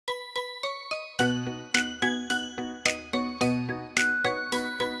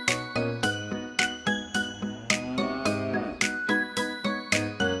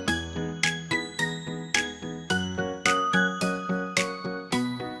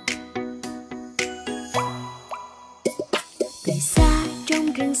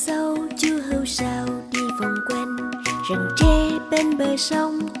Rừng tre bên bờ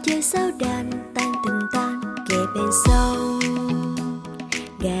sông chơi sáo đàn tan từng tan kề bên sông.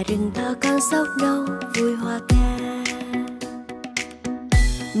 Gà rừng to con sóc nâu vui hoa ca.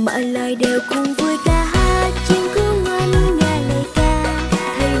 Mọi loài đều cùng vui ca hát, chim cứu ngoan nghe lời ca.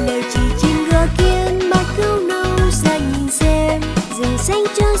 Thấy lời chỉ chim gõ kiến mắt cứu nâu ra nhìn xem. Rừng xanh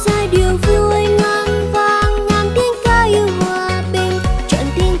cho giai điệu vui ngang vang ngàn tiếng ca yêu hòa bình trọn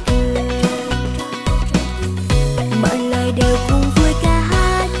tiếng cười. Mọi loài đều cùng vui ca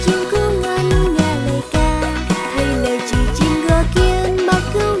hát, chim cứu ngoan nghe lời ca. Thấy lời chỉ chim gõ kiến mắt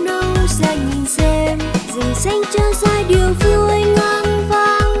cứu nâu ra nhìn xem. Rừng xanh cho giai điệu vui ngang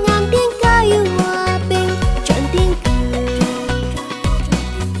vang ngàn tiếng ca yêu hòa bình trọn tiếng cười.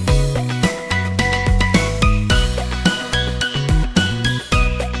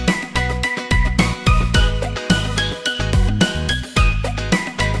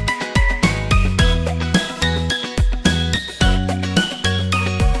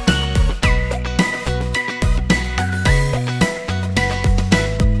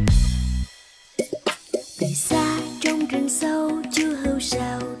 Từ xa trong rừng sâu chú hươu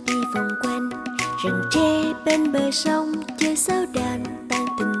sao đi vòng quanh. Rừng tre bên bờ sông chơi sáo đàn tan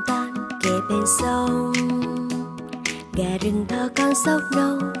từng tan kề bên sông. Gà rừng to con sóc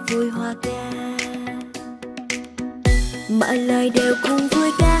nâu vui hoa ca. Mọi loài đều cùng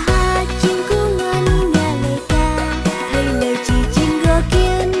vui ca hát, chim cứu ngoan nghe lời ca. Thấy lời chỉ chim gõ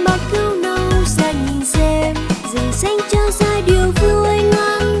kiến mắt cứu nâu ra nhìn xem. Rừng xanh cho giai điệu vui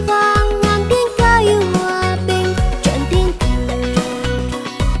ngang vang ngàn tiếng ca yêu hòa bình trọn tiếng cười.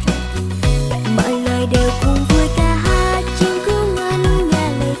 Mọi loài đều cùng vui ca hát, chim cứu ngoan nghe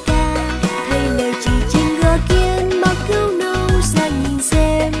lời ca. Thấy lời chỉ chim gõ kiến mắt cứu nâu ra nhìn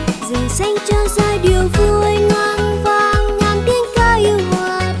xem. Rừng xanh cho giai điệu vui ngang vang ngàn tiếng ca yêu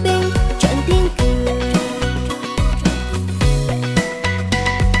hòa bình trọn tiếng cười.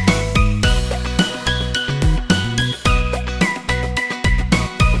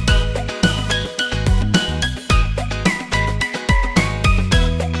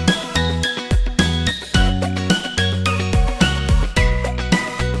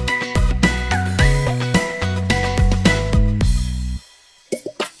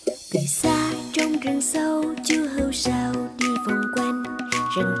 Từ xa trong rừng sâu chú hươu sao đi vòng quanh.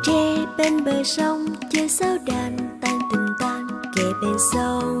 Rừng tre bên bờ sông chơi sáo đàn tan từng tan kề bên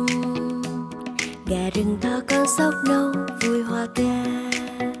sông. Gà rừng to con sóc nâu vui hoa ca.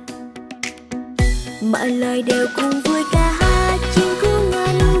 Mọi loài đều cùng vui ca hát, chim cứu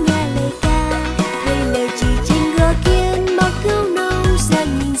ngoan nghe lời ca. Thấy lời chỉ chim gõ kiến mắt cứu nâu ra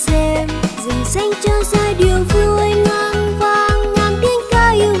nhìn xem. Rừng xanh cho giai điệu vui ngang vang ngàn tiếng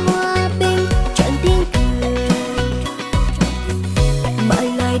ca yêu hòa bình trọn tiếng cười. Mọi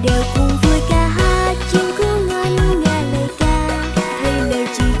loài đều cùng vui ca hát, chim cứu ngoan nghe lời ca. Thấy lời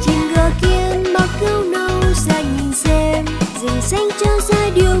chỉ chim gõ kiến mắt cứu nâu ra nhìn xem. Rừng xanh cho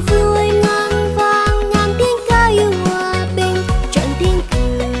giai điệu vui ngang vang ngàn tiếng ca yêu hòa bình trọn tiếng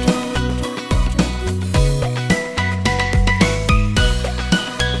cười.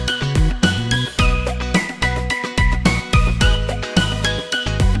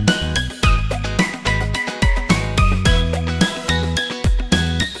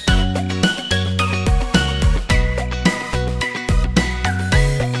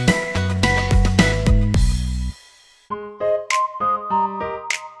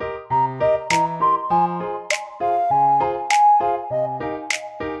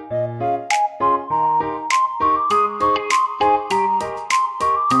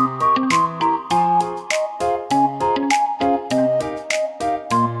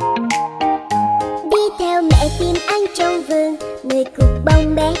 Đi theo mẹ tìm ăn trong vườn, người cục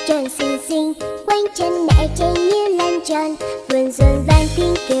bông bé tròn xinh xinh. Quanh chân mẹ chạy như lan tròn, vườn rộn vang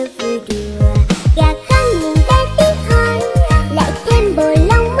tiếng kêu vui đùa. Gà con nhìn bé tiếng hon, lại thêm bồi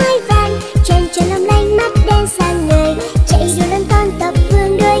lông mới vàng. Tròn tròn long lanh mắt đen sáng ngời, chạy đua lon ton tập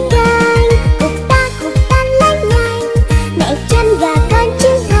vườn đôi cánh. Cục ta lanh nhanh, mẹ chân gà con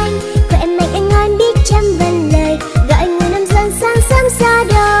trưởng thành. Khỏe mạnh ăn ngon biết trăm vần lời, gọi người nông dân sáng sớm ra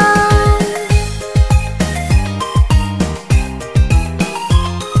đón.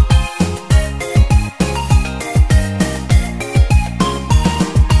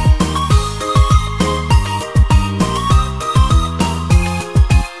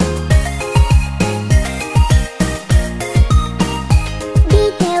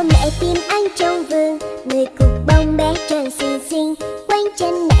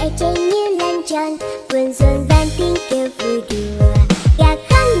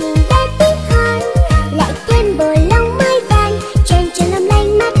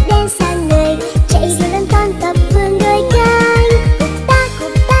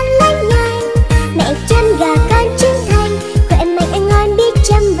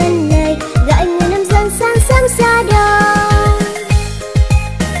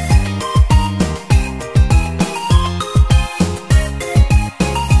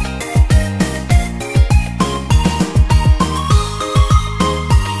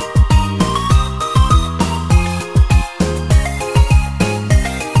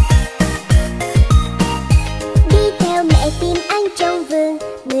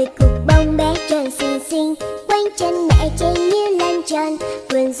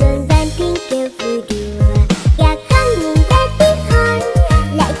 rộn vang tiếng kêu vui đùa. Gà con nhìn ra tiếng hon,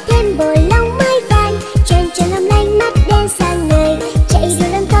 lại thêm bồi lông mới vàng. Tròn tròn long lanh mắt đen sáng ngời, chạy đua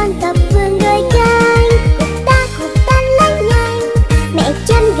làm con tập vườn đôi cánh. Cục ta lanh nhanh, mẹ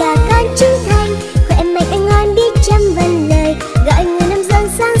chăm gà con trưởng thành. Khỏe mạnh ăn ngon biết trăm vần lời, gọi người nông dân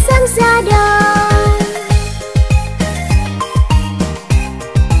sáng sáng ra đời.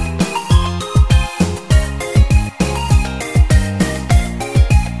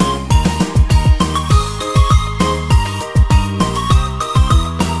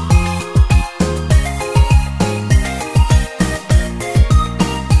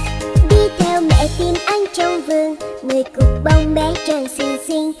 Bông bé tròn xinh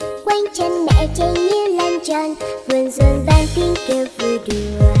xinh, quanh chân mẹ chạy như lan tròn. Vườn rộn vang tiếng kêu vui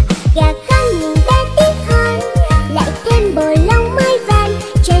đùa. Gà con nhìn ra tiếng hon, lại thêm bồi lông mới vàng.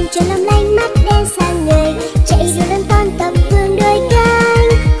 Tròn tròn long lanh mắt đen sáng ngời, chạy đua làm con tập vườn đôi cánh.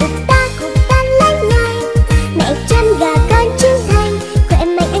 Cục ta lanh nhanh, mẹ chăm gà con trưởng thành. Khỏe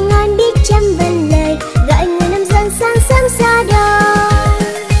mạnh ăn ngon biết trăm vần lời, gọi người nông dân sáng sáng ra đời.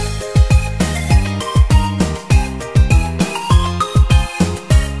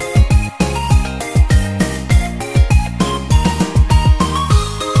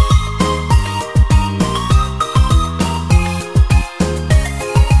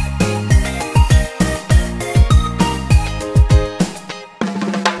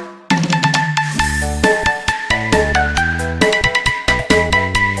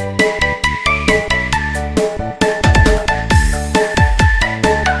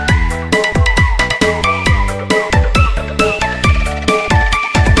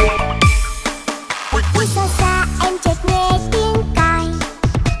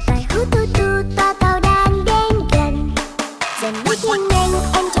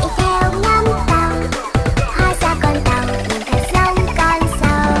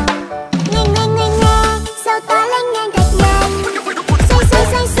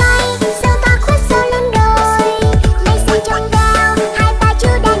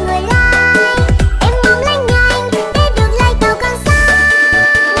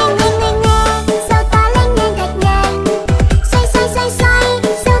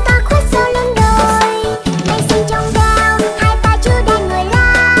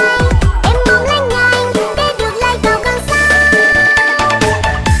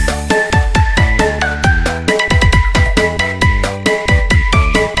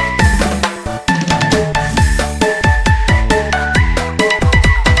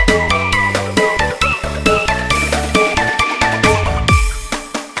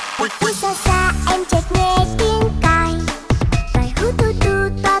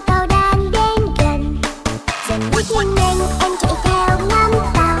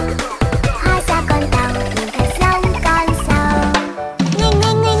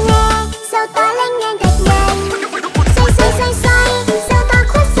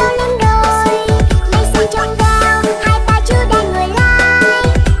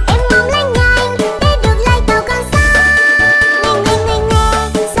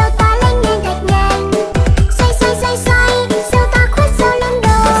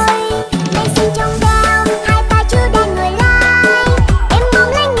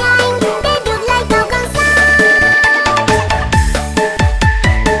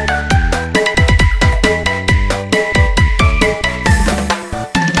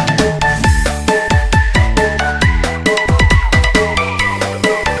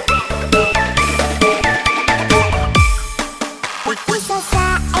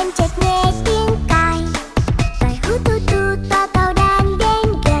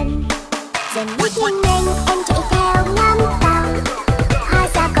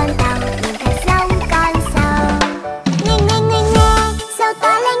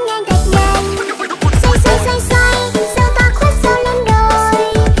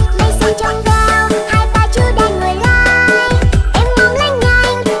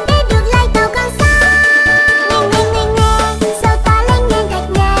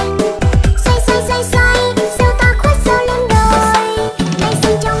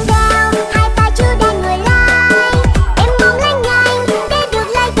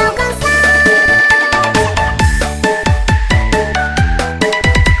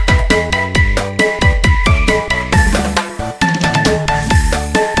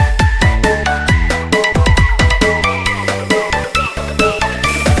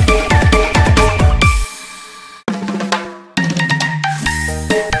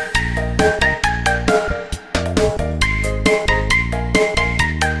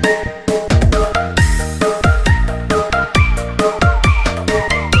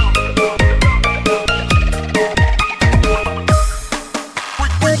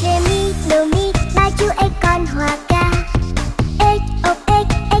 rê mi đô mi, ba chú ếch con hòa ca. Ếch ốc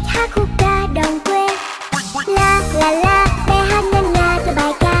ếch hát khúc ca đồng quê. La bé hát ngân nga theo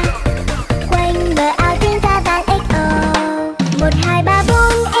bài ca. Quanh bờ ao tiếng ca vang ếch ồ. 1 2 3 4